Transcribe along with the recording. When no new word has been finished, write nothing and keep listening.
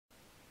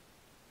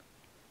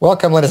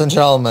Welcome, ladies and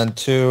gentlemen,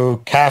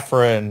 to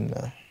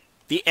Catherine.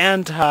 The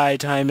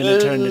anti-time and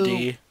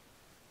eternity.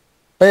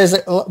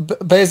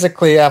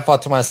 Basically, I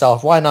thought to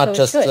myself, why not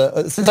just,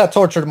 since I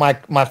tortured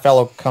my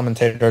fellow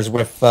commentators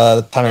with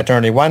time and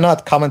eternity, why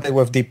not commentate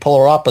with the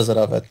polar opposite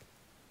of it?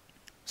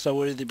 So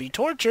we'll either be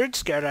tortured,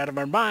 scared out of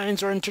our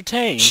minds, or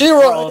entertained.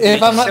 Shiroi,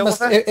 if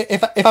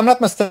I'm not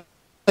mistaken,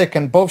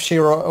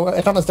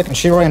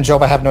 Shiroi and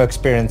Jovah have no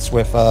experience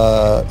with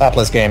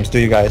Atlus games, do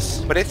you guys?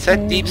 But it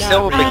said Deep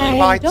Silver, but you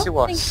lied to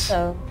us.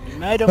 So.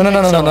 No,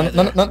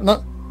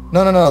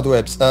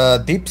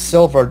 Dwibs. Deep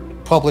Silver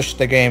published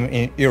the game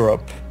in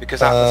Europe.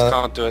 Because Atlus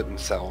can't do it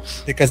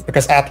themselves. Because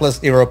Atlus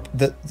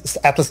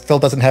still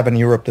doesn't have an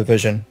Europe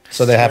division,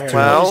 so they have to.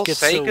 Well,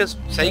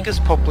 Sega's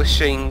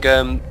publishing.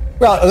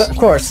 Well, of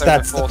course,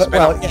 that's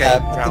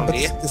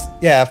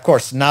yeah, of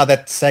course. Now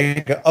that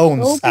Sega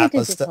owns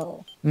Atlus,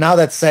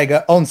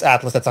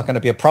 that's not going to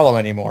be a problem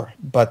anymore.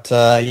 But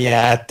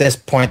yeah, at this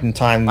point in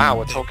time. Wow,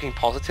 we're talking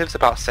positives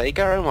about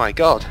Sega. Oh my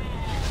god.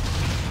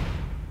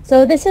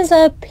 So this is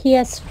a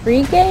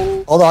PS3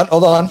 game? Hold on. Oh,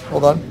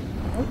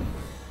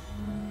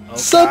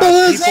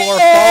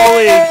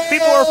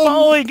 people are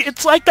falling!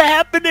 It's like the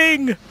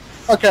happening!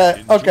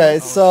 Okay,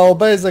 so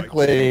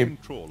basically,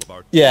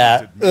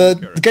 yeah,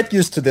 get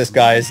used to this,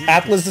 guys.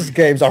 Atlus's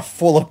games are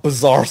full of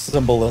bizarre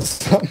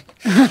symbolism.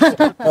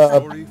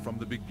 From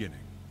the beginning.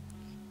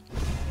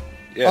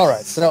 Yes.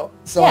 Alright, so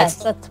yes,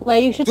 that's why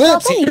you should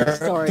tell any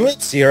story.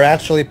 Dwibs here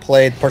actually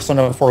played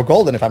Persona 4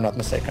 Golden, if I'm not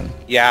mistaken.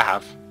 Yeah, I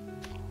have.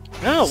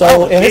 Oh, so,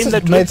 well, a game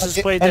that Dwibs has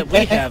played that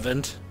we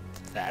haven't.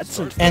 That's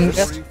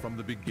interesting. From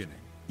the beginning.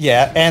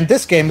 Yeah, and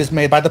this game is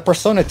made by the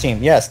Persona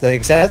team. Yes, the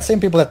exact same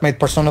people that made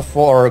Persona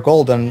 4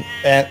 Golden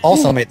and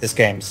also made this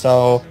game.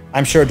 So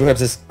I'm sure Dwibs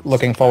is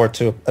looking forward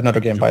to another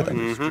game by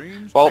them.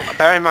 Mm-hmm. Well,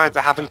 bear in mind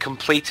I haven't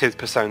completed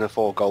Persona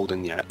 4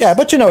 Golden yet. Yeah,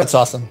 but you know it's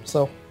awesome.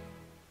 So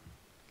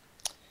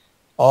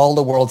all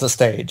the world's a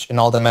stage, and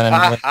all the men and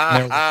women.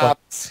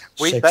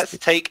 Let's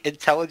take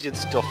intelligent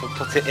stuff and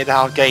put it in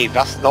our game.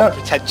 That's not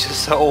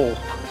pretentious at all.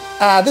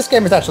 This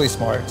game is actually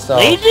smart. So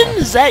Layden,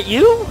 is that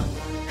you?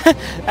 I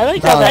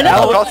like how that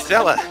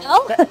Godzilla.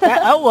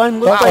 That outline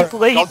looked like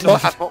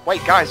Layden.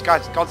 Wait, guys,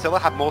 Godzilla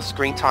had more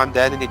screen time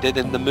there than he did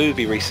in the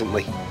movie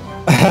recently.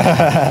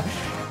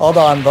 Hold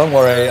on, don't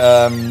worry.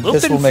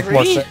 This will make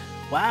more sense.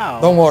 Wow.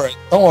 Don't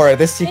worry.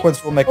 This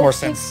sequence will make more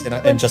sense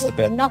in just a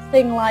bit.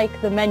 Nothing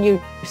like the menu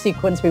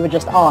sequence we were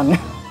just on.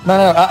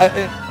 No.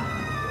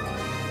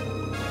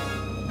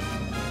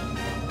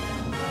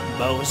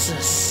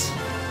 Moses.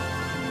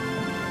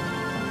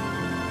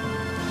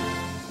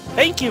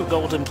 Thank you,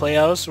 Golden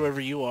Playhouse,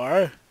 wherever you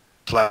are.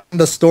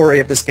 The story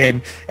of this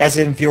game, as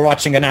if you're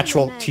watching an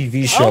actual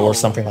TV show or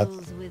something like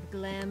that.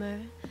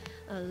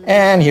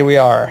 And here we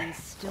are.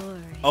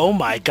 Oh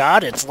my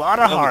god, it's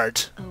Lotta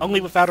Hart.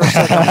 Only without her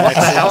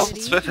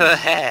circumflexes. With her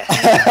hair.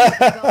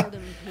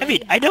 I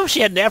mean, I know she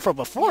had an afro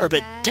before,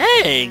 but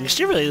dang,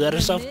 she really let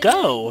herself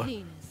go.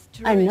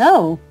 I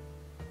know.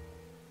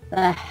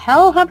 The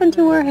hell happened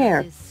to her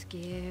hair?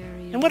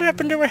 And what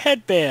happened to her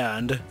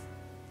headband?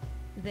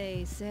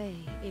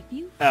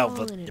 Oh,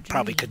 but it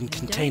probably couldn't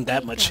contain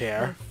that much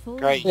hair.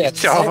 Great.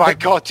 Oh my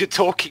god, you're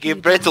talking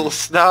in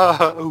riddles.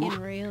 No.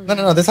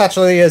 No. This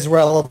actually is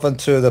relevant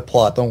to the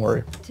plot. Don't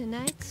worry.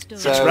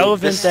 It's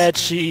relevant that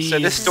she. So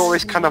this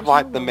story's kind of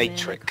like The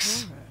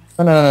Matrix.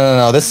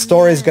 No. This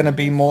story is going to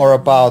be more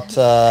about.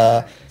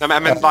 I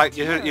mean, like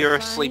you're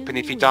asleep, and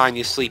if you die in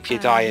your sleep, you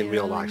die in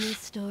real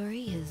life.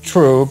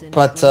 True,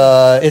 but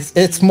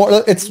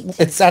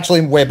it's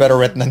actually way better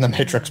written than the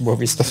Matrix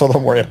movies, so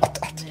don't worry about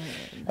that.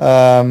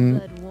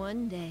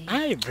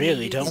 I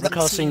really don't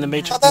recall seeing the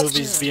Matrix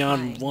movies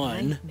beyond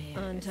one.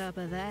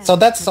 So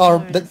that's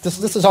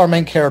this is our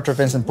main character,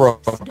 Vincent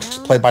Brooks,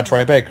 played by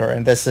Troy Baker,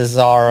 and this is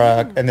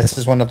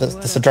one of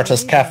the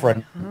director's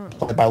Catherine,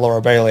 played by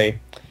Laura Bailey,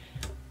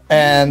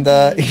 and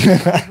that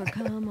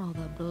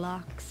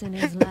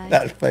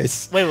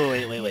face. Wait.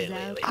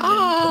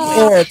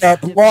 Oh,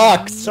 that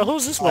rocks. So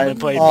who's this woman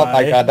played by? Oh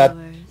my god, that.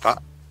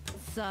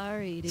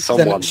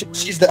 Someone.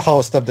 She's the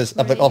host of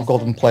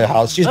Golden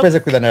Playhouse. She's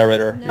basically the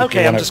narrator.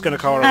 Okay, I'm just gonna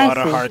call her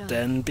Lotta Hart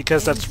then,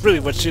 because that's really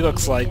what she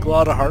looks like.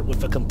 Lotta Hart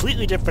with a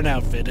completely different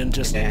outfit and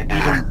just even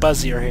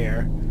buzzier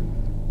hair.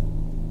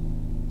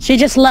 She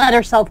just let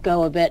herself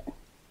go a bit.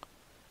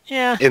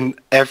 Yeah. In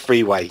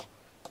every way.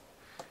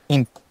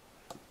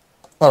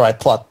 Alright,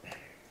 plot.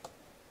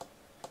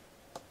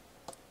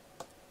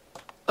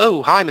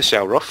 Oh, hi,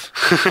 Michelle Ruff.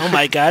 Oh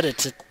my god,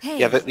 it's a...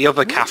 Yeah, the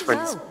other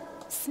Catherine.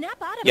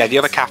 Yeah, the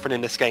other Catherine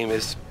in this game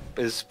is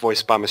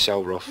voiced by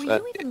Michelle Ruff.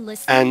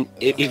 And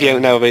if you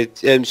don't know,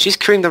 she's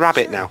Cream the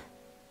Rabbit now.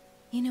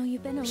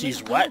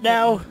 She's what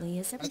now?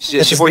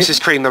 She voices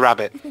Cream the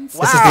Rabbit.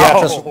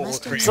 Wow!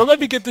 So let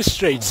me get this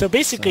straight. So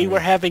basically we're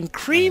having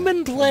Cream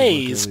and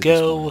Blaze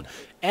go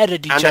at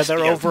each other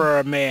over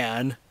a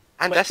man.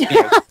 And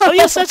Espio. Oh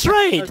yes, that's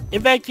right!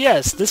 In fact,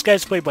 yes, this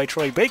guy's played by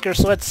Troy Baker,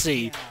 so let's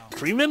see.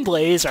 Cream and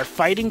Blaze are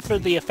fighting for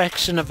the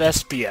affection of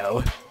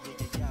Espio.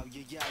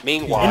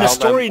 Meanwhile, in a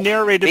story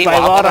narrated by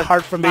Lotta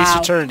Hart from Ace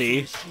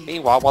Attorney.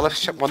 Meanwhile, one of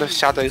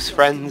Shadow's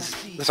friends,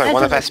 sorry,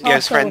 one of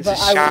SBO's friends is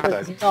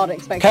Shadow.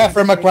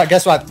 Catherine McBride.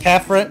 Guess what?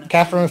 Catherine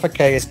with a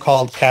K is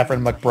called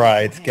Catherine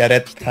McBride. Get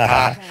it?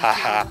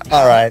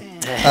 All right.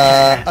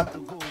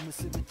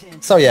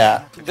 So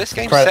yeah. This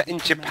game's set in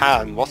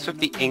Japan. What's with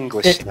the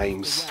English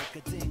names?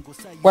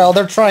 Well,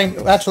 they're trying,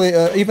 actually,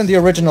 even the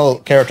original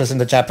characters in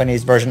the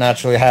Japanese version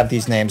actually have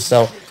these names,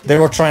 so they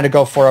were trying to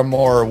go for a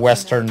more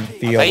Western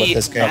feel with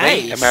this game.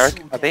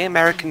 Are they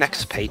American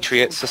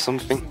expatriates or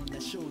something?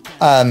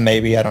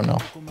 Maybe, I don't know.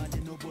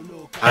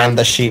 And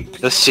the sheep.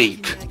 The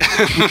sheep.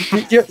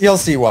 You'll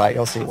see why,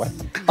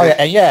 Oh yeah,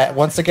 and yeah,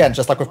 once again,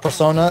 just like with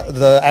Persona,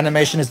 the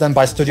animation is done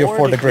by Studio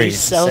 4 Degrees.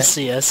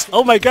 Celsius.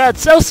 Oh my god,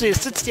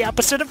 Celsius! It's the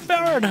opposite of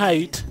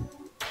Fahrenheit!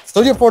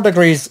 Studio 4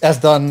 Degrees has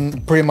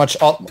done pretty much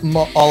all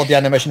of the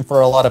animation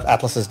for a lot of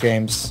Atlus's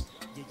games.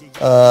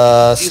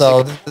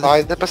 So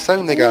by the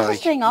Persona guy.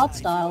 Interesting art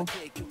style.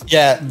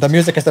 Yeah, the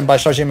music is done by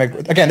Shoji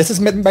Meguro. Again, this is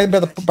made by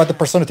the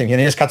Persona team.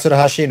 Here's Katsura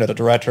Hashino, the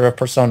director of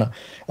Persona.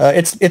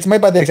 It's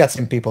made by the exact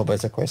same people,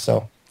 basically.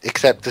 So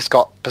except it's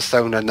got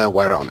Persona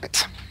nowhere on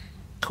it.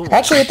 Cool.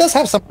 Actually, it does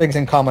have some things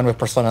in common with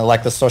Persona,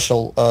 like the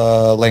social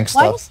link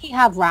stuff. Why does he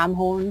have ram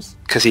horns?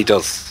 Because he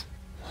does.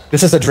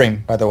 This is a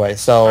dream, by the way,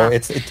 so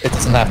it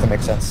doesn't have to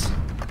make sense.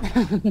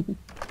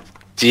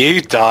 Do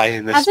you die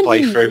in this playthrough?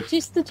 Haven't you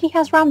noticed that he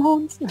has ram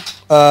horns?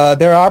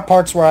 There are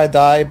parts where I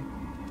die.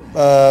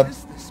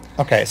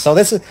 Okay, so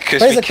this is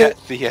basically...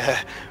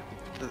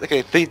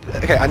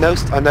 Okay, I know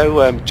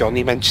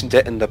Johnny mentioned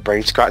it in the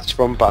Brain Scratch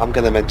run, but I'm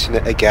going to mention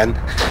it again.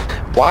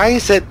 Why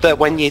is it that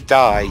when you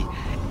die,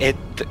 it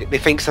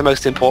thinks the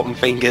most important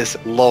thing is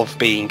love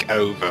being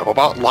over? What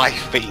about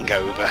life being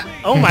over?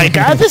 Oh my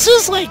god, this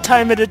is like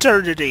time and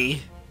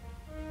eternity!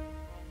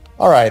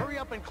 Alright.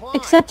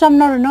 Except I'm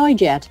not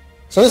annoyed yet.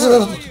 So this is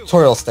a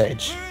tutorial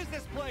stage.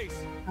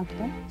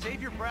 Okay.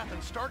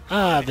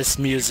 Ah, this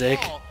music.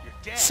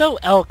 So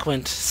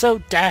eloquent, so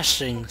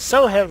dashing,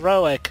 so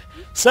heroic,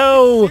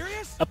 so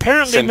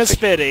apparently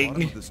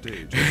misfitting.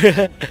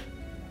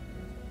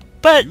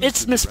 But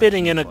it's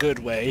misfitting in a good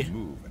way.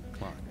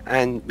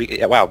 And we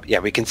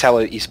can tell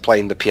he's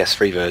playing the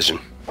PS3 version.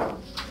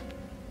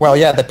 Well,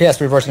 yeah, the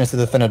PS3 version is the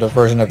definitive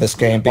version of this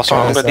game. What's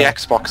wrong with the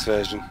Xbox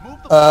version?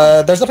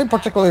 There's nothing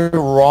particularly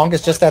wrong.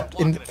 It's just that,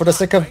 for the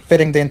sake of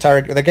fitting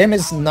the game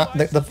is not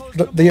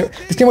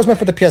this game was meant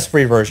for the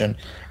PS3 version,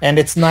 and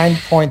it's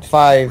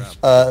 9.5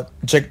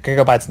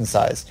 gigabytes in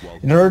size.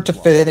 In order to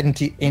fit it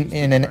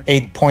in an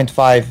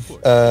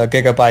 8.5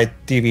 gigabyte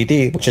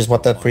DVD, which is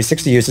what the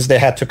 360 uses, they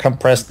had to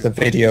compress the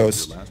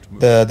videos,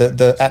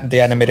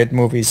 the animated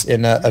movies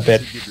in a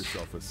bit.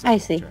 I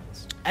see.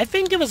 I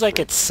think it was like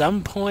at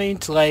some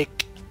point,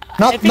 like...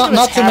 Not to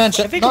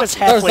mention... I think it was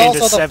halfway into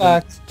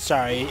 7th...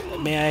 Sorry,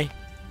 may I?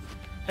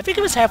 I think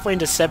it was halfway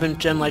into 7th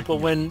gen, like, well,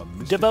 when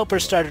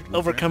developers started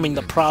overcoming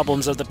the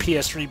problems of the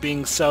PS3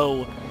 being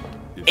so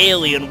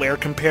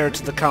Alienware compared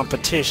to the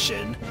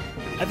competition.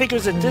 I think it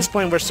was at this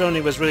point where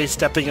Sony was really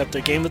stepping up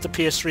their game with the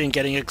PS3 and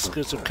getting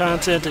exclusive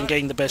content and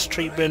getting the best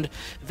treatment.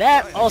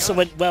 That also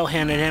went well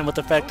hand in hand with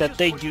the fact that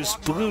they used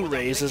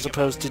Blu-rays as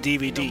opposed to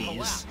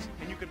DVDs.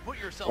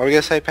 What were you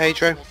going to say,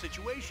 Pedro?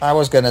 I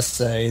was going to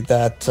say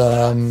that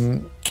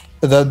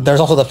there's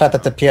also the fact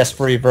that the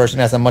PS3 version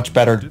has a much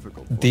better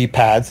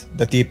D-pad.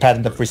 The D-pad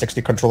in the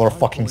 360 controller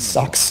fucking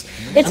sucks.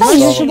 It's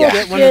unusual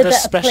to hear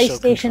that a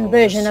PlayStation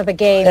version of a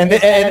game and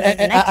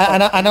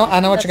I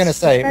know what you're going to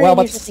say. Well,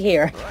 but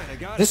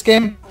this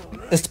game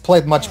is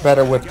played much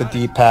better with the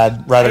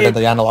D-pad rather than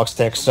the analog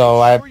stick.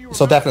 So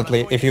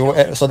definitely, if you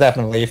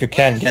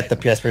can get the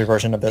PS3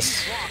 version of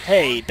this.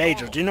 Hey,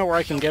 Pedro, do you know where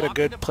I can get a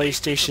good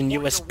PlayStation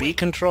USB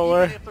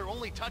controller?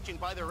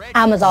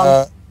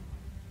 Amazon.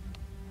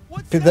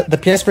 The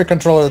PS3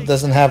 controller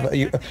doesn't have,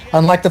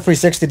 unlike the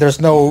 360,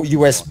 there's no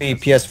USB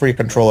PS3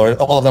 controller.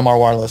 All of them are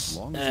wireless.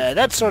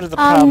 That's sort of the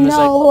problem.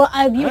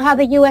 You have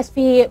a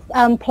USB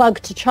plug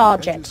to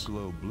charge it.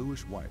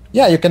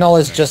 Yeah, you can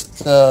always just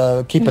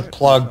keep it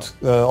plugged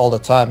all the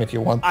time if you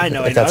want. I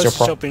know. I was just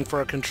hoping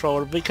for a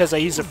controller because I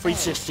use a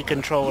 360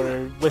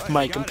 controller with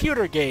my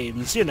computer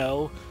games, you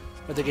know,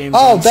 or the games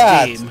on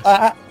Steam.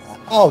 I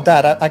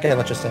get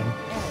what you're saying.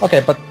 Okay,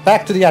 but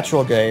back to the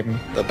actual game.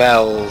 The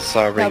bells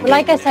are ringing.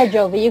 Like I said,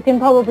 Jovah, you can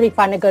probably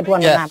find a good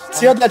one on Amazon.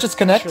 See how that just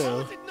connects?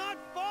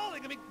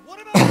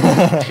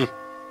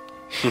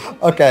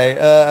 Okay,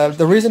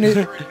 the reason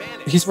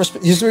he's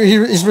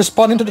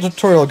responding to the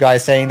tutorial guy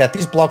saying that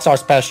these blocks are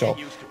special.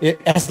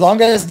 As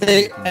long as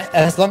the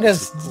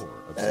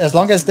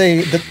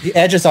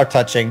edges are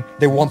touching,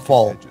 they won't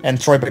fall.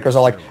 And Troy Baker's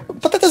are like,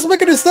 but that doesn't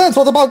make any sense.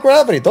 What about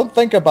gravity? Don't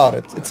think about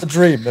it. It's a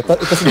dream. It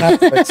doesn't have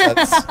to make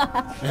sense.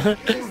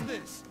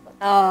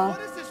 What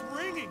is this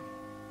ringing?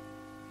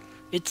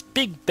 It's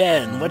Big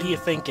Ben. What do you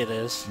think it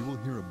is? You will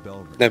hear a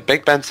bell ring. No,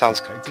 Big Ben sounds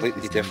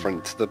completely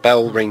different. The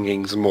bell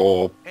ringing's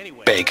more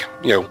big.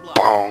 You know,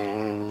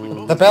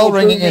 bong. The bell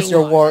ringing is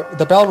your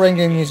The bell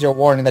ringing is your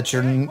warning that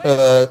you're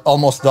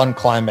almost done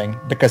climbing.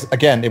 Because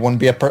again, it wouldn't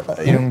be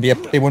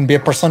a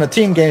Persona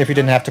team game if you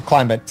didn't have to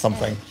climb at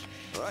something.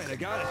 Right, I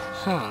got it.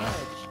 Huh.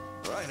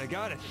 Right, I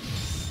got it.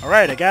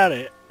 Alright, I got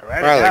it.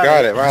 Right, I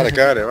got it. Right, I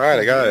got it. Right,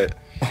 I got it.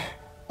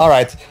 All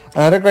right.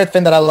 Another great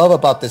thing that I love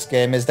about this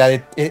game is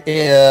that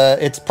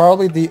it's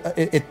probably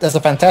it does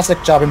a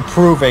fantastic job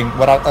improving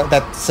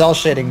that cell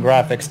shading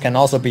graphics can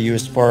also be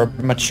used for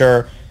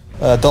mature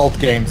adult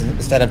games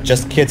instead of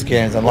just kids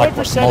games. And like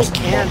Whatever most it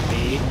can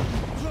be.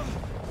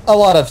 a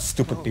lot of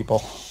stupid people.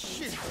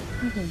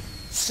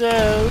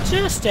 So,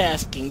 just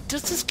asking,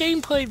 does this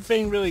gameplay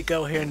thing really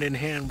go hand in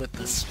hand with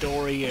the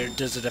story, or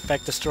does it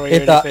affect the story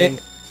or anything?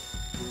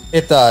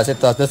 It does.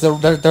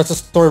 There's a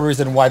story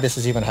reason why this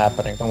is even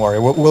happening. Don't worry,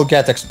 we'll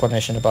get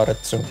explanation about it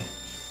soon.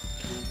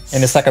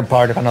 In the second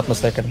part, if I'm not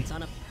mistaken.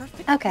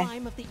 Okay.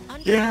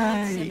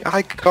 Yay!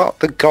 I got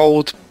the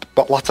gold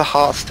but lots of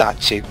heart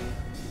statue.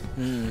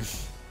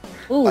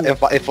 Ooh.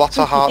 If lots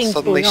of hearts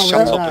suddenly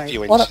shot up a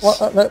few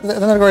inches.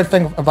 Another great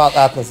thing about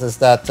Atlus is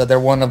that they're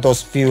one of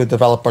those few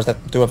developers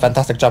that do a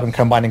fantastic job in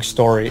combining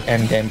story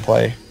and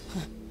gameplay.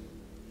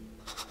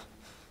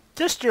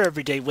 Just your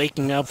everyday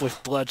waking up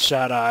with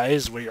bloodshot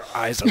eyes, where your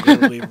eyes are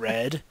literally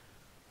red.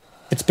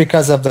 It's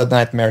because of the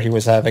nightmare he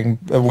was having,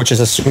 which is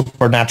a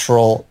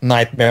supernatural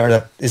nightmare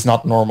that is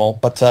not normal,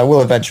 but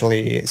we'll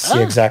eventually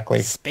see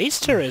exactly. Space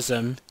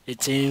tourism.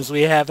 It seems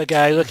we have a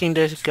guy looking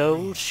to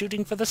go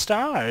shooting for the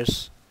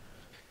stars.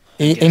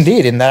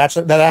 Indeed, and that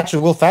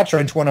actually will factor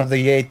into one of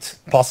the 8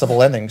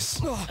 possible endings.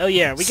 Oh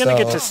yeah, we're gonna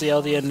get to see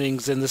all the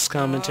endings in this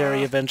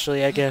commentary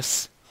eventually, I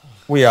guess.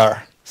 We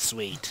are.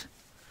 Sweet.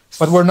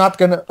 But we're not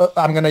gonna.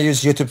 I'm gonna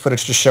use YouTube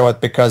footage to show it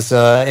because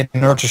in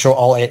order to show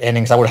all 8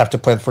 endings, I would have to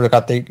play through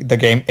the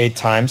game 8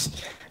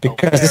 times.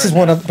 Because this is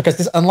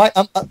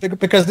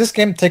because this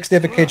game takes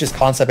David Cage's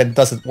concept and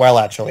does it well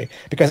actually.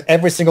 Because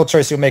every single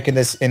choice you make in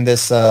this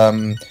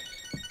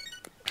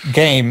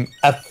game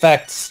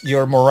affects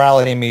your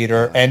morality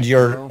meter, and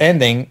your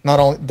ending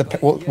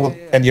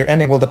your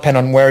ending will depend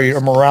on where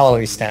your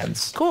morality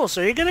stands. Cool.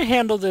 So you're gonna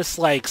handle this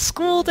like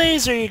school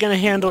days, or you're gonna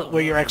handle it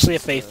where you're actually a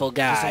faithful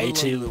guy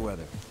to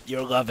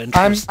your love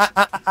interest?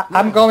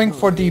 I'm going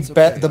for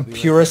the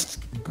purest,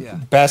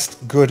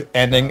 best good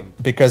ending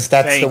because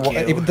that's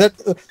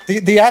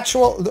the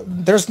actual.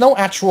 There's no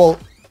actual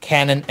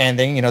canon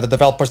ending. You know, the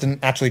developers didn't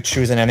actually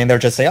choose an ending. They're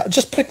just saying,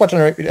 just pick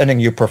whatever ending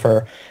you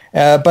prefer.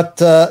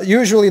 But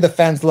usually the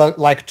fans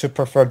like to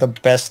prefer the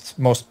best,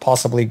 most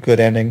possibly good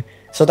ending.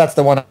 So that's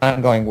the one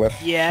I'm going with.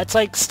 Yeah, it's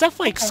like stuff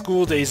like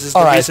School Days is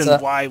the reason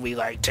why we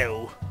like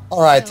to.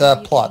 All right, So are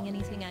you plot. getting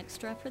anything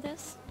extra for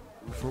this?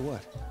 For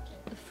what?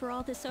 For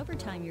all this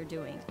overtime you're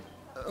doing.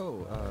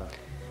 Oh,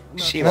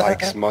 She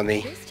likes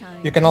money. This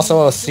time, You can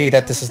also see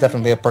that this is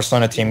definitely a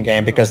Persona team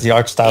game because the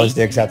art style is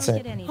the exact you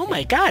don't same. get Oh my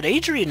anything. god,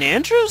 Adrian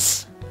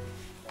Andrews?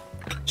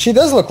 She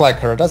does look like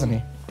her,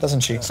 doesn't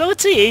she? So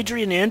let's see,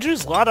 Adrian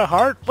Andrews, lot of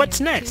heart. What's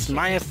next?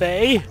 Maya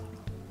Fey?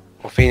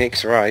 Well,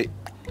 Phoenix, right?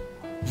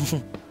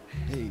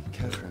 hey,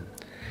 Catherine.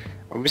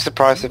 I'd be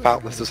surprised if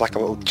Atlus was like a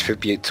little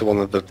tribute to one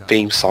of the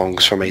theme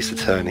songs from Ace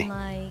Attorney.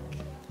 Like,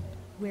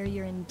 where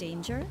you're in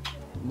danger?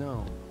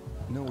 No.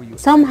 No, you...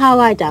 Somehow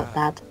I doubt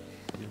that.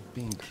 You're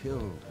being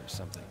killed or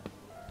something.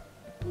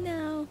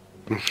 No.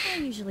 I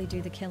usually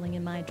do the killing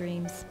in my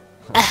dreams.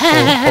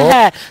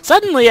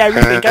 Suddenly I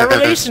rethink our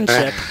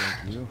relationship.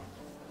 You?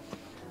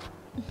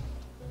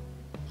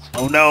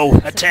 Oh no,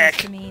 Supposed attack.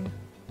 to mean-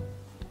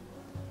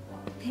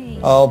 Hey,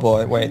 Oh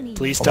boy, wait. need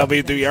Please to tell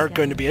be me we aren't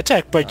going to be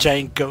attacked by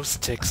giant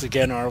ghost ticks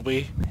again, are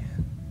we?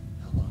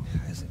 How long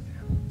has it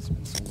been? It's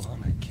been so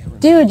long, I can't remember.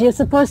 Dude, you're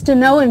supposed to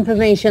know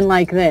information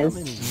like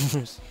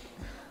this.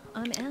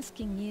 I'm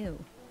asking you.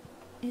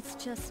 It's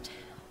just,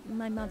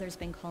 my mother's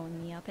been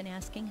calling me up and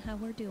asking how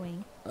we're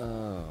doing.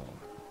 Oh.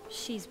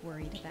 She's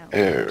worried about me.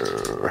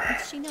 Err.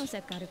 She knows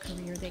I've got a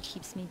career that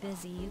keeps me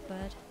busy,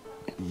 but...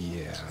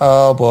 Yeah.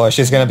 Oh boy,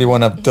 she's gonna be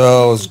one of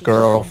those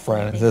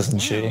girlfriends, isn't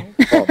she?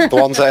 Well, the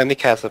ones that only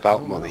cares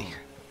about money.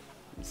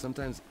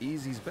 Sometimes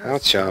easy's best. How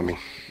charming.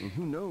 And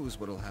who knows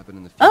what'll happen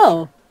in the future.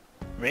 Oh,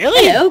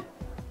 Really? hello.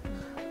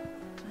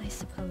 I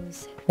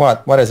suppose.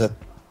 What is it?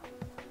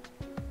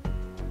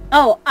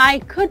 Oh, I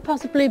could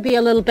possibly be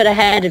a little bit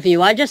ahead of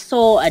you. I just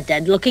saw a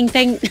dead-looking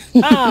thing.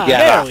 Ah,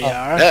 there we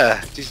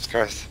are. Jesus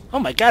Christ. Oh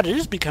my god, it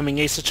is becoming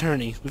Ace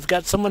Attorney. We've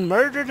got someone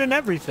murdered and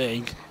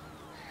everything.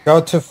 Go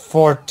to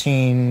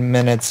 14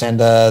 minutes and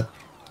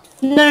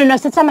No,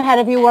 since I'm ahead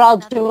of you, what I'll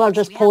do, I'll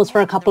just pause for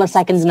a couple of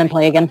seconds and then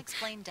play again.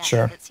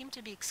 Sure. That seem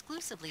to be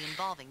exclusively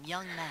involving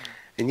young men.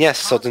 And yes,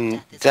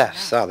 sudden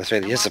deaths. Oh, this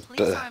really is a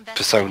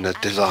Persona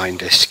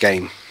designed-ish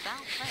game.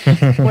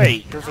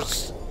 Wait,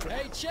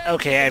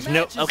 okay,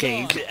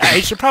 I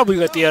should probably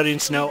let the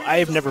audience know I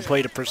have never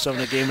played a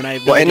Persona game and I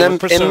have no Well, idea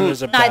what Persona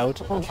is Neither about.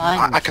 have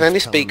I. I can only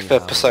speak for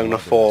Persona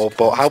 4,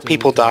 but how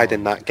people died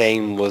in that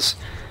game was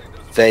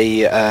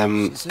they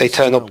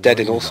turn up dead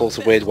in all sorts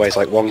of weird ways.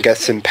 Like one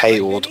gets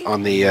impaled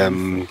on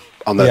the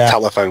on the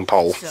telephone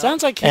pole.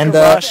 Sounds like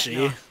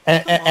Higurashi.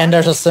 And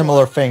there's a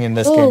similar thing in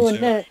this game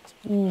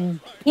too.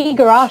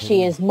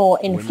 Higurashi is more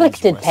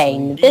inflicted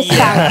pain. This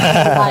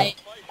sounds like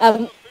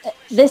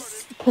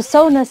this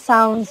Persona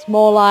sounds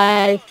more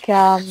like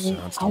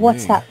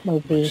what's that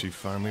movie? She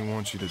finally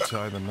wants you to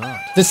tie the knot.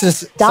 This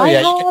is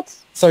Die Hard.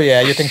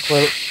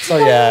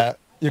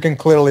 You can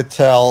clearly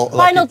tell.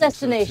 Final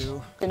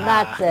Destination.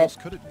 That's it.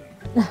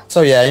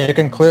 You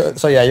can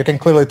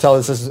clearly tell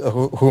this is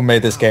who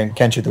made this game.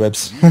 Can't you,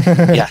 Dwibs?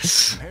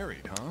 Yes.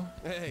 Married, huh?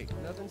 Hey,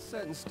 nothing's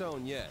set in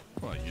stone yet.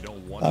 Well, you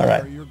don't want All to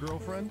right. marry your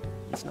girlfriend?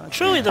 It's not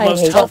Truly the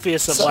most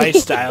healthiest of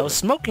lifestyles,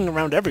 smoking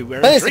around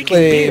everywhere and drinking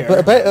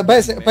beer.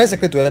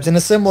 Basically, Dwibs, in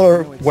a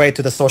similar way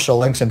to the social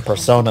links in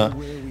Persona,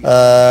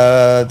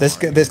 this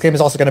game is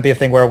also going to be a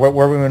thing where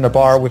we're in a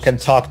bar, we can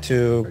talk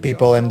to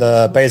people, and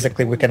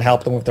basically we can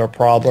help them with their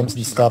problems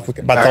and stuff. We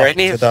can talk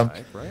to them,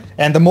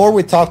 and the more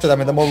we talk to them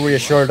and the more we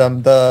reassure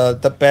them,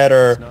 the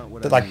better.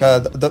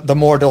 The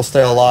more they'll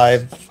stay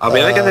alive. Are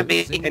there going to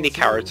be any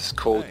characters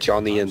called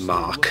Johnny and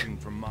Mark?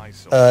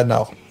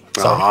 No.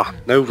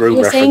 No room You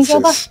were saying,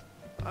 references.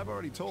 I've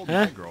already told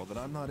my girl that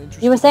I'm not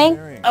interested. You were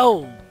saying?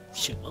 Oh,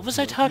 shit, what was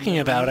I talking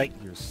about?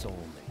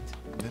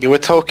 You were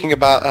talking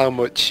about how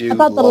much you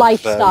About the love,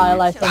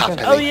 lifestyle, I think.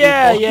 happening. Oh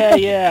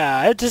yeah.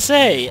 I have to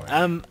say,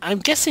 I'm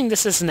guessing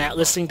this is an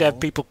Atlus thing to have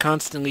people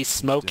constantly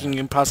smoking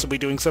and possibly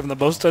doing some of the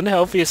most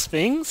unhealthiest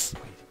things.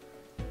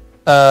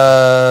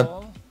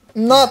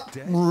 Not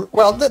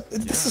well.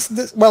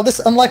 This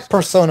unlike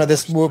Persona,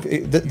 this movie,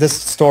 this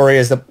story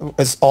is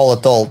all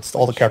adults.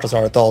 All the characters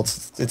are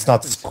adults. It's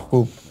not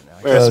school.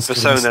 Whereas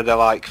Persona, they're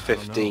like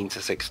 15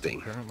 to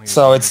 16.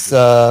 So it's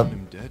dead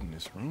in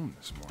his room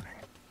this morning.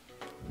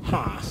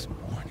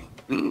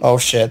 oh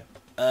shit.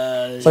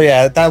 So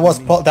yeah, that was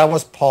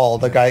Paul,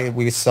 the guy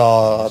we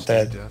saw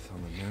dead. Death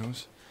on the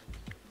news.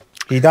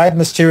 He died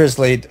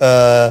mysteriously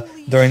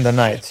during the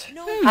night.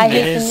 I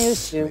hate the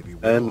news too.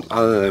 I don't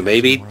know,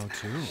 maybe.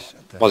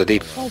 What did he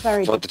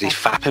very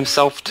fap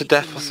himself to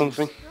death or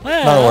something?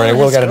 Well, Don't worry,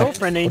 we'll his get an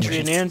girlfriend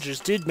Adrian Andrews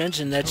did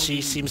mention that she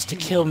seems to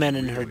kill men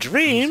in her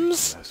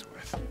dreams.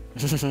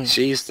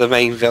 She's the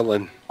main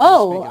villain.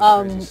 Oh,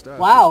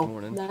 wow.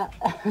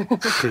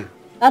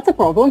 That's a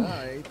problem.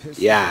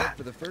 Yeah,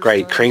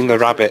 great. Cream the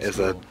Rabbit is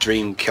a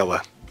dream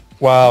killer.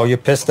 Wow, you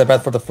pissed the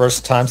bed for the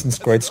first time since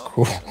grade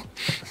school.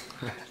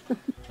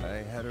 I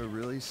had a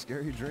really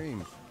scary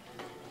dream.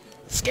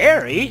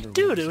 Scary?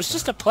 Dude, it was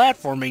just a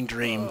platforming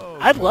dream.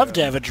 I'd love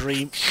to have a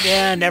dream.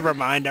 Yeah, never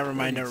mind. Yeah,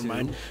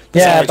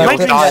 Besides, but my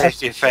You'll die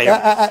if you fail.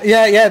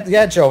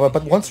 yeah, Jovah.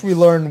 But once we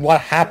learn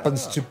what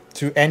happens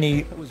to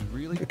any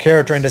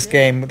character in this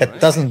game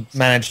that doesn't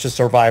manage to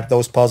survive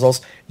those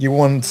puzzles, you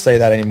wouldn't say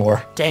that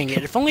anymore. Dang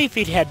it, if only if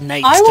he'd had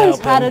knights I to once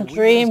help had a him.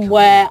 dream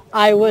where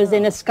I was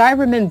in a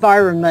Skyrim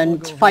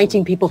environment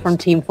fighting people from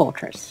Team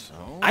Fortress.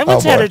 I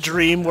once Oh, had boy. a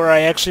dream where I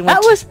actually went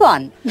That was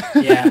fun.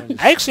 Yeah,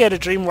 I actually had a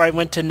dream where I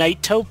went to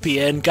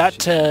Knightopia and got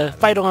to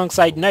fight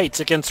alongside knights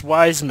against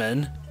wise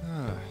men.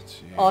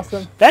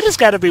 Awesome. That has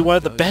got to be one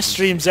of the best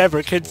dreams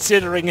ever,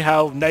 considering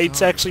how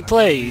knights actually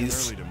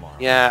plays.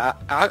 Yeah,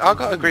 I got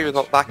to agree with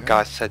what that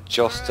guy said,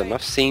 Justin.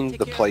 I've seen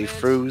the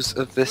playthroughs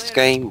of this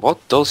game.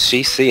 What does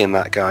she see in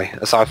that guy,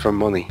 aside from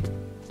money?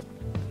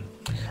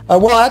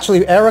 Well,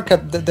 actually, Erica,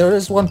 there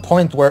is one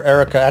point where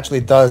Erica actually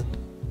does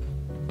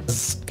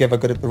give a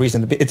good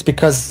reason. It's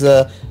because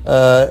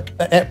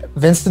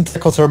Vincent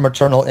tickles her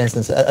maternal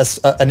instincts. As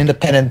an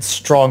independent,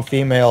 strong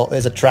female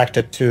is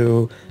attracted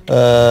to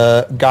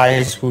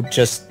guys who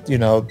just,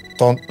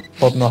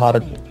 don't know how to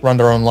run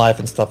their own life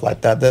and stuff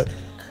like that.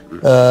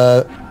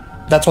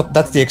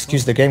 That's the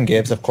excuse the game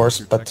gives, of course.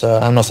 But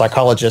I'm no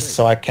psychologist,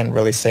 so I can't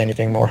really say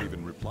anything more.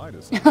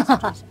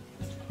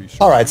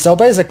 All right, so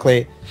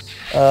basically,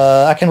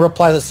 I can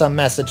reply to some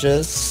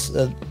messages.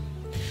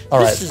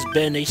 This has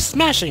been a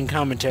smashing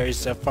commentary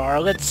so far.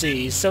 Let's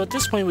see. So at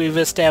this point we've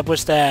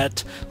established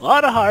that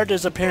Lotta Hart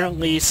is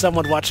apparently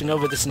someone watching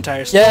over this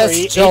entire story.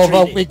 Yes,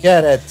 Jovah, we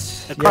get it.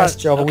 Across-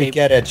 Yes, Jovah, okay. We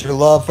get it. You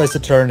love Ace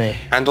Attorney.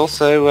 And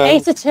also,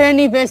 Ace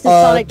Attorney versus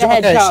Sonic the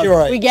Hedgehog.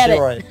 Shiroi, We get it.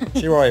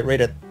 Shiroi,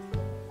 read it.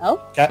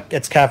 Oh?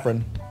 It's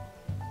Catherine.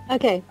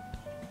 Okay.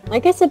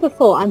 Like I said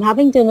before, I'm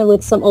having dinner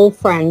with some old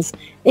friends.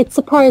 It's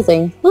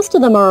surprising. Most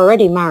of them are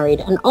already married,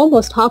 and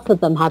almost half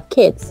of them have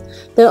kids.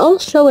 They're all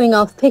showing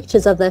off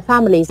pictures of their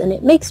families, and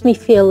it makes me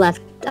feel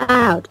left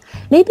out.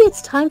 Maybe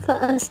it's time for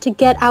us to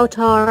get out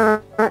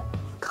our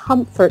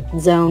comfort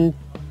zone,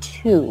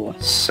 too.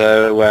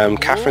 So,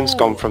 Catherine's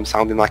gone from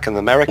sounding like an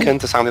American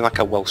to sounding like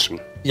a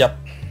Welshman. Yep.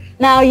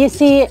 Now, you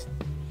see,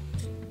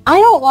 I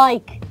don't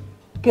like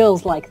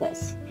girls like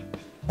this.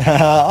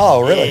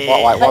 Oh, really?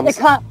 What, like Like ones?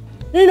 they can't...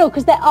 No,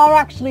 because there are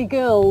actually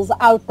girls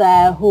out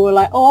there who are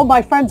like, oh, my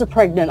friends are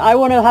pregnant. I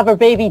want to have a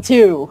baby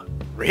too.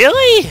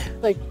 Really?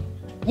 Like,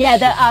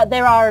 yeah,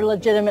 there are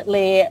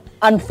legitimately,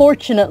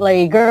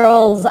 unfortunately,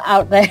 girls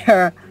out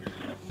there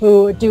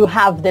who do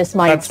have this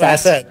mindset. That's why I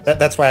said.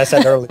 That's why I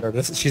said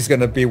earlier. She's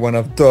gonna be one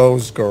of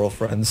those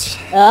girlfriends.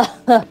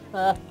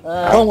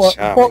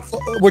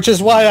 Which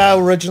is why I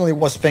originally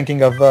was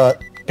thinking of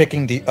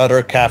picking the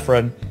other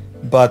Catherine,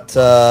 but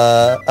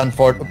for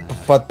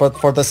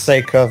the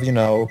sake of, you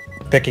know,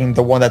 picking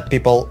the one that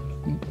people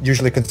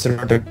usually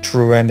consider the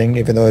true ending,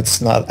 even though it's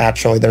not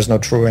actually, there's no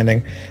true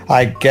ending,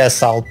 I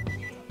guess I'll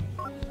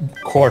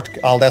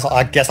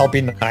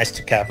be nice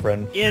to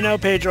Catherine. You know,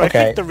 Pedro, Okay.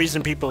 I think the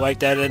reason people like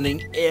that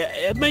ending,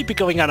 it might be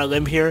going on a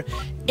limb here,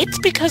 it's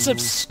because of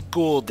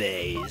school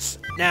days.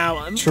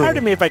 Now, True.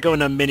 pardon me if I go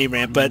on a mini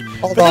rant, but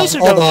Hold for those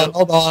who don't know...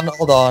 on.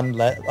 Hold on.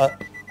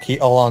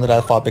 Hold on to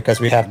that thought because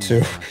we have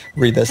to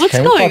read this. What's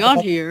Can we going talk on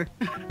about- here?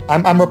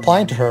 I'm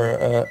replying to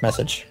her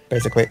message,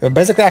 basically.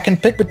 Basically, I can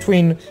pick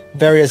between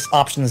various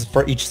options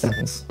for each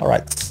sentence. All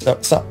right.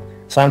 So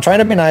I'm trying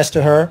to be nice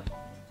to her.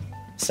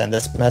 Send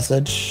this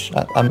message.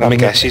 Let me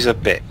guess, she's a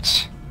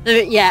bitch.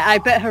 Yeah, I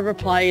bet her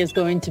reply is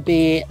going to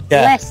be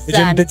Yeah. less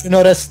than... Did you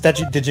notice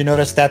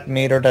that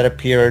meter that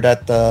appeared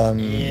at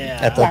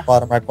the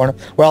bottom right corner?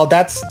 Well,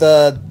 that's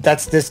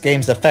this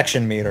game's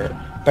affection meter.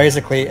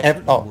 Basically,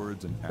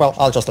 well,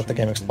 I'll just let the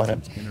game explain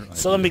it.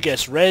 So let me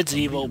guess, red's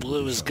evil,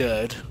 blue is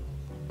good.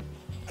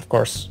 Of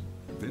course.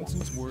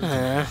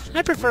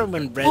 I prefer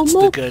when red's Well, the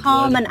more good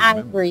calm one. and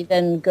angry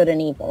than good and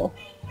evil.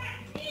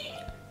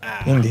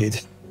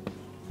 Indeed.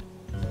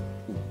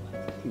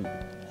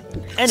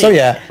 Anyway, So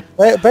yeah,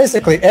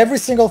 basically every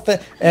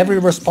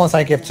response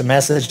I give to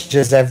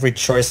messages, every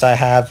choice I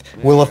have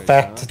will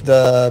affect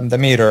the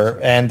meter,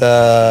 and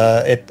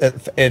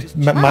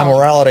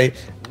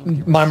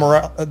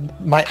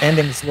my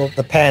endings will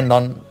depend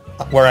on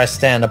where I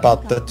stand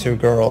about the two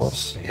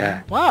girls.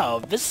 Yeah. wow,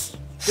 this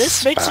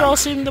makes it all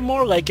seem the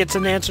more like it's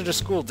an answer to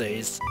school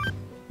days.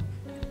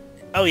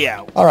 Oh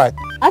yeah. All right,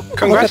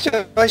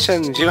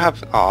 Congratulations, you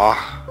have...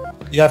 Aw.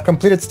 you have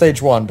completed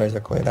stage 1.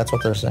 Basically, that's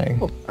what they're saying.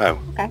 Oh.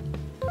 Okay.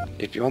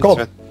 If you want Cool.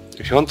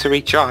 if you want to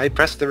retry,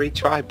 press the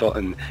retry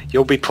button.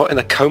 You'll be put in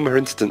a coma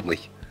instantly.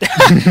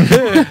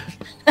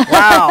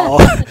 Wow.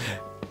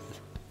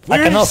 I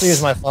can also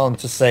use my phone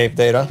to save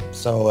data,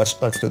 so let's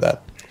do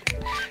that.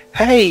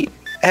 Hey,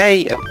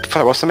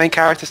 what's the main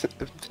character's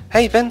name?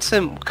 Hey,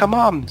 Vincent, come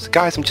on.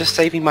 Guys, I'm just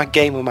saving my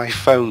game on my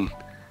phone.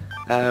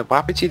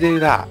 Why would you do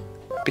that?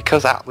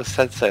 Because Atlus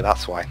said so,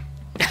 that's why.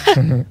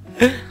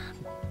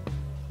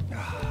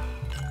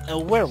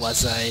 Where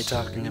was I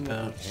talking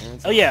about?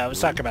 Oh yeah, I was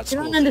talking about You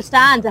school. don't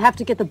understand. I have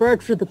to get the bird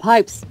through the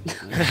pipes.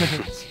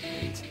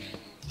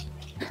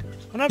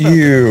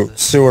 You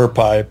sewer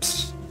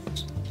pipes.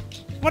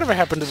 Whatever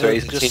happened to So the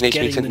he's a just Teenage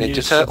getting Mutant the Ninja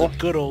news Turtle? for the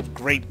good old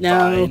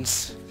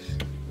grapevines?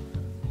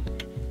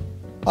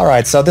 All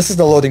right, so this is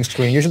the loading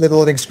screen. Usually the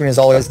loading screen is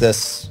always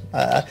this.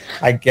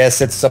 I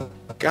guess it's supposed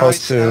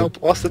Guys, to... help.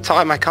 What's the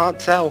time? I can't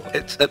tell.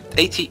 It's at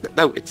 80...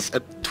 No, it's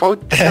at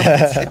 12...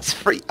 it's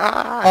free...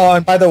 Ah! Oh,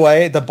 and by the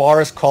way, the bar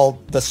is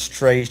called the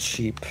Stray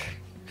Sheep.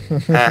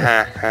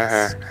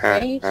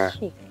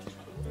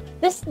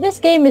 This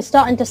game is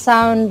starting to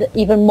sound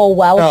even more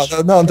Welsh.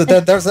 No.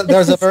 There's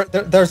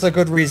a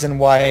good reason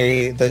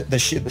why the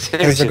sheep.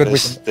 There's a good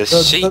reason.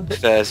 There's sheep.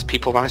 There's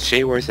people around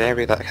Shiroi's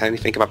area that can only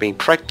think about being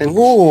pregnant.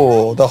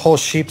 Ooh, the whole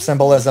sheep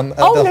symbolism.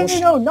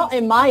 No, not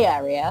in my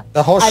area.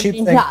 The whole I sheep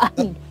mean,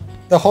 thing.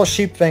 The whole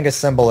sheep thing is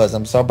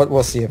symbolism. So, but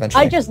we'll see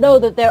eventually. I just know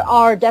that there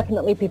are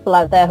definitely people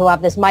out there who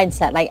have this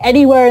mindset, like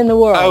anywhere in the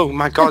world. Oh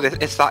my god,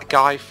 it's that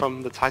guy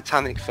from the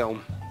Titanic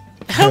film.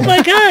 Oh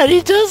my god,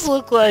 he does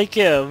look like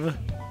him!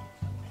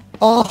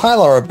 Oh, hi,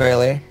 Laura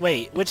Bailey.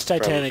 Wait, which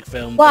Titanic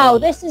film? Wow,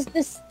 Bill?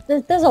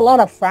 there's a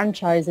lot of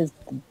franchises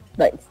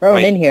like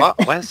thrown in here.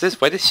 What? Where's this?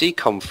 Where did she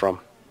come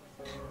from?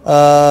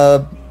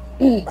 I'm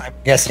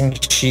guessing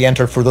she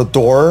entered through the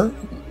door.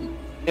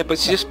 Yeah, but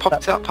she just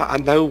popped up out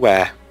of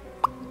nowhere.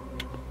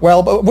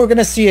 Well, but we're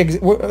gonna see.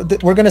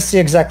 We're gonna see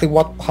exactly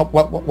what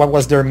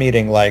was their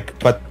meeting like.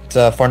 But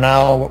for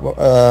now,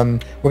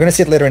 we're gonna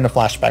see it later in the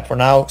flashback. For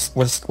now,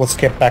 we'll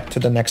skip back to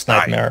the next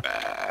nightmare.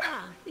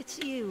 Ah, it's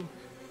you.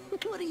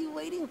 What are you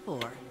waiting for?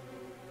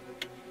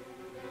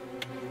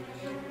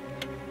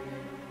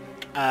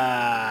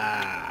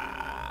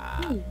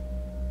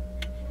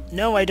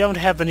 No, I don't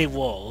have any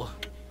wool.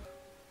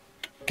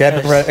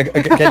 Get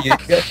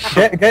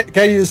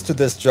used to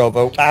this,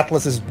 Jovah.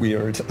 Atlus is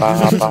weird.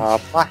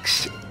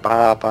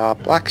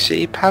 Black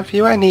sheep, have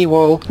you any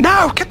wool?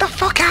 No, get the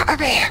fuck out of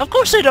here! Of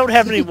course I don't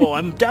have any wool.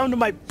 I'm down to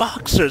my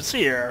boxers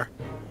here.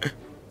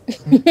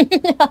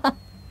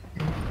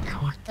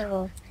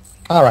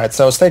 All right,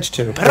 so stage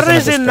 2.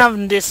 Prison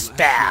of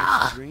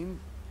Despair.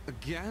 Dream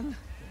again?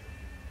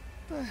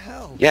 The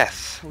hell?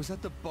 Yes. I was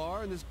at the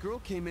bar and this girl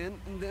came in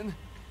and then...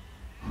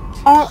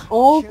 Are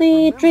all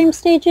the dream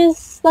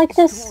stages like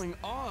What's this going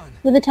on?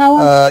 with the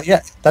tower?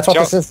 Yeah, that's what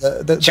Jump. this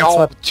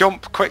is.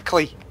 Jump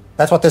quickly.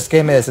 That's what this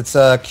game is. It's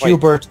a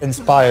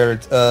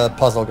Q*bert-inspired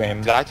puzzle game.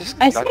 Did I just...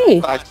 I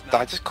see. Did I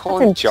just call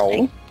That's him Joel?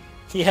 interesting.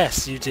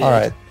 Yes, you did. All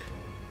right.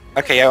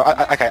 Okay,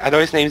 I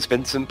know his name's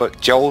Vincent, but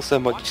Joel's a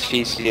much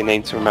easier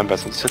name to remember,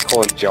 so let's just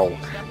call him Joel.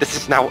 This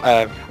is now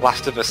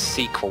Last of Us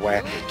sequel,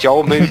 where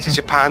Joel moved to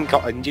Japan,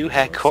 got a new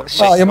haircut,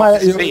 Well, shaved off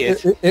his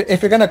beard.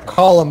 if you're gonna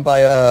call him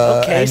by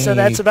Okay, so any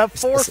that's about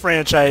 4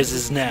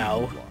 franchises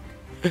now.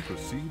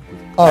 Proceed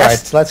with All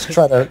right, let's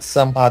try to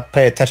somehow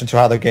pay attention to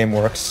how the game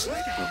works.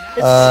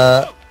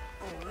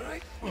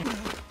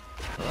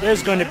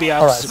 There's going to be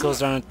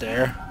obstacles, aren't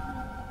there?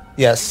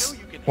 Yes.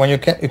 When you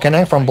can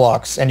aim from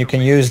blocks, and you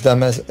can use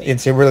them as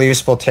it's a really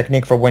useful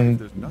technique for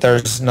when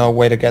there's no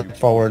way to get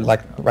forward,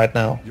 like right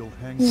now.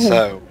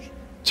 So,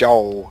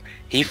 Joel,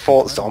 he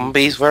thought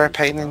zombies were a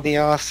pain in the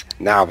ass.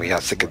 Now he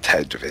has to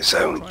contend with his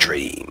own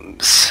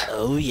dreams.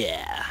 Oh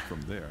yeah.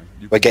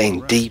 We're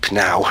getting deep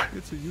now.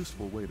 It's a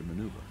useful way to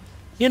maneuver.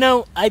 You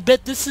know, I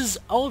bet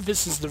all of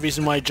this is the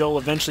reason why Joel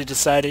eventually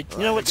decided,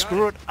 you know what,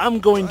 screw it, I'm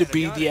going to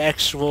be the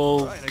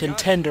actual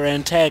contender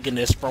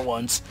antagonist for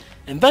once.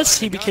 And thus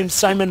he became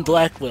Simon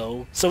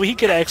Blackwell, so he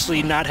could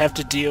actually not have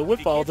to deal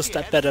with all the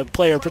stuff that a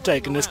player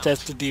protagonist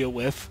has to deal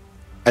with.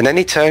 And then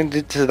he turned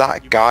into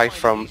that guy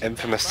from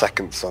Infamous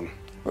Second Son.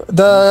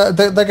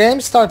 The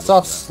game starts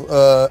off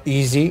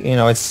easy, you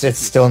know, it's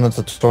still in the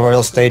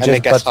tutorial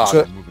stages,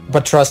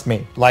 but trust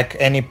me, like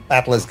any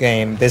Atlus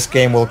game, this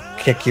game will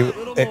kick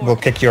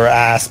your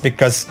ass,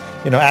 because,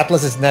 you know,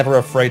 Atlus is never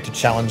afraid to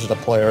challenge the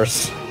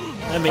players.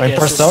 I mean, guess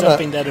Persona, it's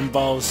something that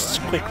involves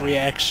quick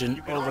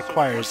reaction or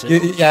requires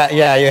it.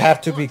 Yeah, you have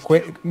to be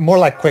quick, more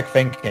like quick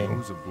thinking.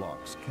 Rows of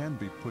blocks can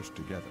be pushed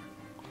together.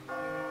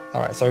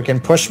 All right, so we can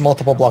push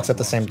multiple blocks at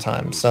the same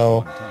time.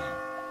 So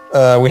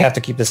we have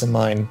to keep this in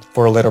mind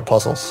for later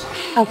puzzles.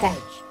 Okay.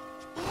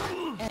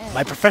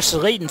 My Professor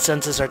Layton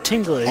senses are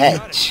tingling.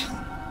 Edge.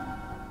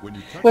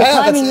 We're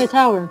climbing the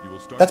tower.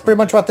 That's pretty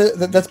much what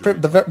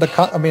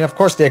I mean, of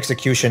course, the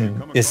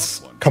execution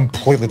is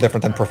completely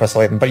different than Professor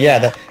Layton, but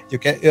yeah,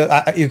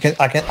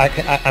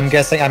 I'm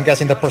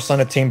guessing the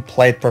Persona team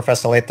played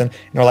Professor Layton, and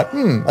they're like,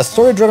 a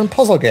story-driven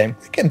puzzle game.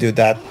 We can do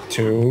that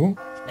too.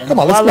 And come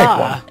on, let's make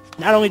one.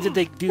 Not only did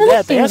they do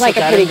that, they seems also like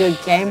a pretty good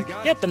game.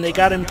 Yep, and they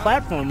got in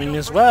platforming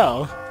as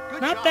well.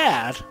 Not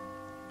bad.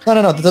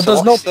 No.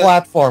 There's no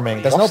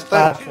platforming. There's no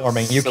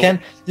platforming. You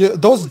can't.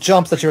 Those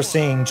jumps that you're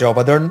seeing,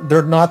 Jovah,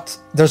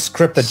 they're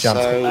scripted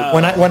jumps.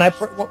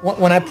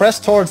 When I press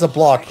towards a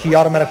block, he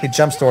automatically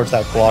jumps towards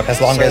that block as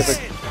long as.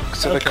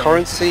 The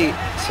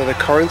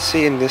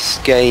currency in this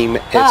game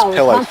is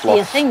pillow I can't fluff. see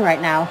a thing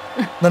right now.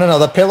 No.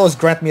 The pillows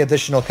grant me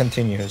additional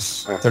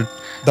continues.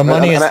 The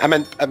money is. I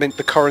meant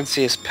the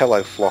currency is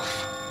pillow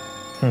fluff.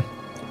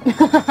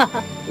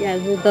 Yeah,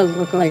 it does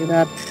look like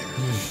that.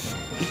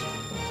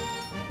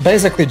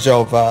 Basically,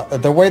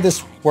 Jovah, the way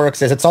this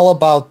works is it's all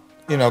about,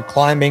 you know,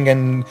 climbing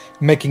and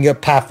making a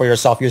path for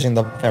yourself using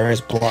the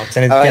various blocks,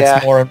 and it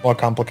gets more and more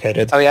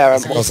complicated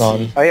as it goes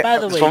on. By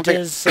the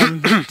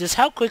way, does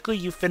how quickly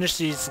you finish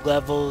these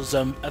levels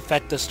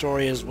affect the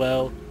story as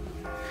well?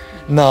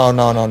 No.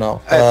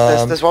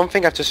 There's one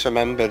thing I've just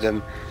remembered.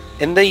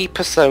 In the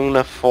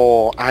Persona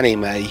 4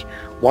 anime,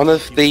 one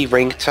of the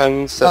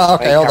ringtones.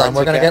 Okay, hold on.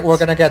 We're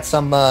gonna get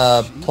some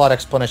plot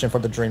explanation for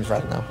the dreams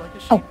right now.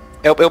 Oh.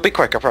 It'll be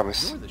quick, I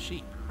promise.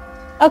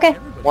 Okay.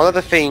 One of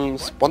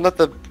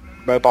the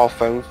mobile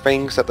phone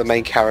things that the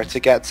main character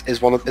gets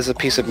is a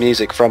piece of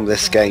music from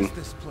this game.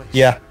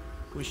 Yeah,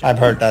 I've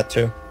heard that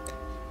too.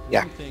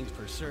 Yeah.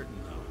 For certain,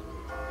 though.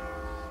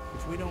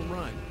 If we don't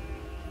run,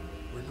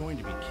 we're going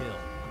to be killed.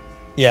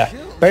 Yeah,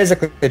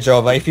 basically,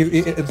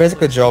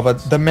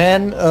 Jovah, the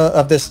men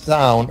of this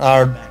town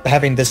are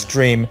having this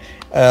dream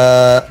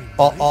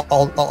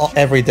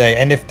every day,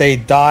 and if they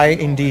die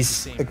in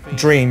these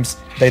dreams,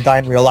 they die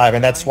in real life,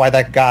 and that's why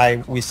that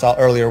guy we saw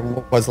earlier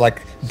was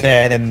like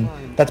dead, and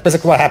that's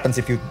basically what happens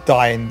if you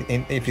die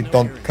if you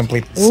don't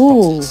complete this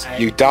process.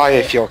 You die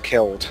if you're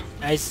killed.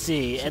 I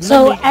see. And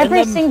so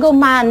every single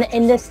man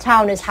in this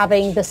town is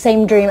having the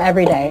same dream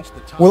every day.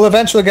 We'll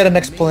eventually get an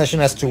explanation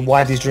as to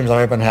why these dreams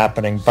are even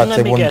happening, but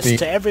let me wouldn't guess, be.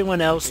 To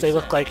everyone else, they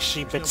look like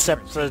sheep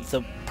except for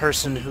the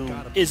person who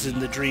is in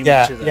the dream.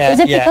 Yeah, to them. yeah. Is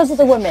it because of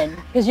the women?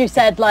 Because you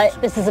said like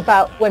this is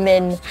about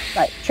women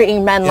like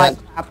treating men like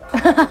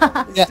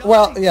crap. Yeah,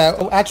 well,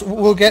 yeah. Actually,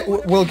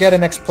 we'll get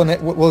an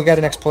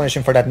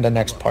explanation for that in the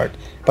next part.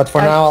 But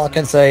for now, I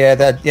can say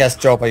that yes,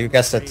 Jovah, you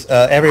guessed it.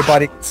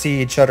 Everybody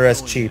see each other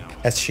as sheep.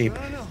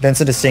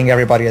 Vincent is seeing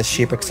everybody as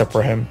sheep except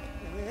for him.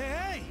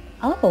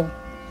 Oh.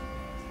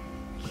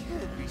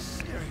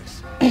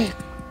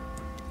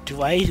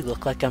 Do I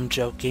look like I'm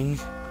joking?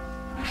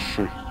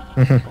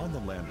 On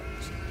the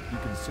landmarks, you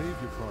can save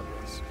your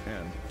progress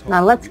and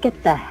Now let's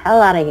get the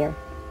hell out of here.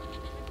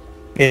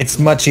 It's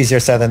much easier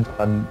said than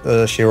done,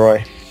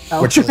 Shiroi.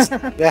 Oh. Which is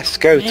Yes,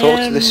 go talk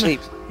to the sheep.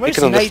 Where's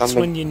You can Knights understand them.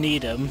 when you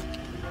need them?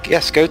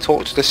 Yes, go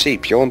talk to the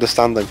sheep. You'll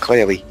understand them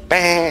clearly.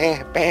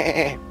 Bah,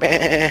 bah,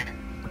 bah.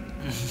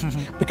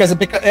 because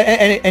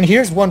and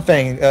here's one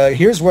thing.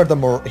 Here's where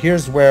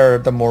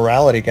the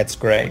morality gets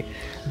gray.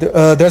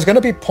 There's going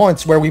to be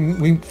points where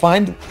we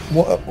find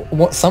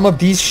some of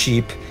these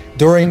sheep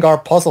during our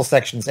puzzle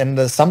sections,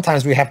 and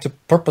sometimes we have to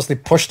purposely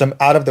push them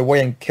out of the way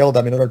and kill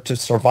them in order to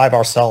survive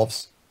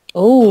ourselves.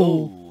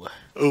 Ooh.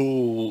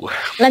 Ooh.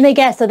 Let me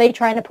guess. Are they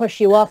trying to push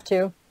you off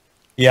too?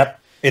 Yep.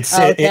 It's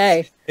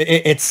okay.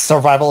 It's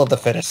survival of the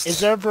fittest. Is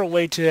there ever a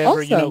way to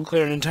ever Awesome.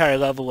 clear an entire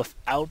level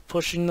without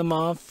pushing them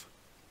off?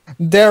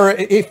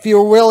 if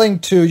you're willing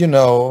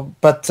to,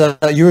 but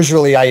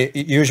usually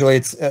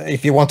it's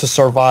if you want to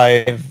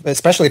survive,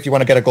 especially if you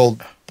want to get a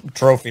gold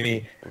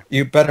trophy,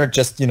 you better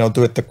just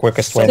do it the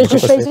quickest way. So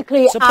just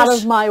basically out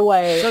of my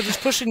way. So does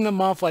pushing them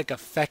off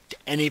affect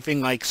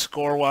anything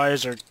score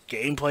wise or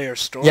gameplay or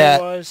story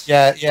wise?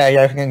 Yeah.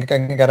 You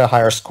can get a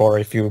higher score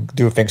if you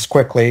do things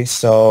quickly.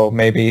 So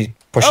maybe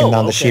pushing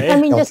down the sheep. I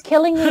mean, does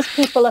killing these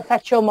people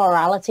affect your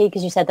morality?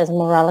 Because you said there's a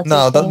morality.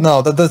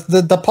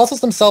 The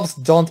puzzles themselves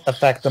don't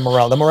affect the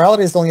morale. The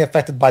morality is only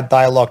affected by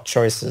dialogue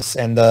choices.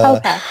 And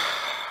okay.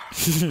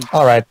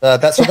 All right.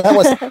 That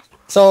was.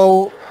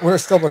 So we're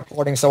still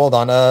recording. So hold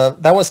on.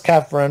 That was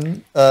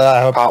Catherine.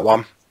 I hope part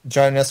 1.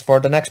 Join us for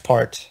the next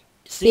part.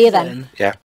 See you then. Yeah.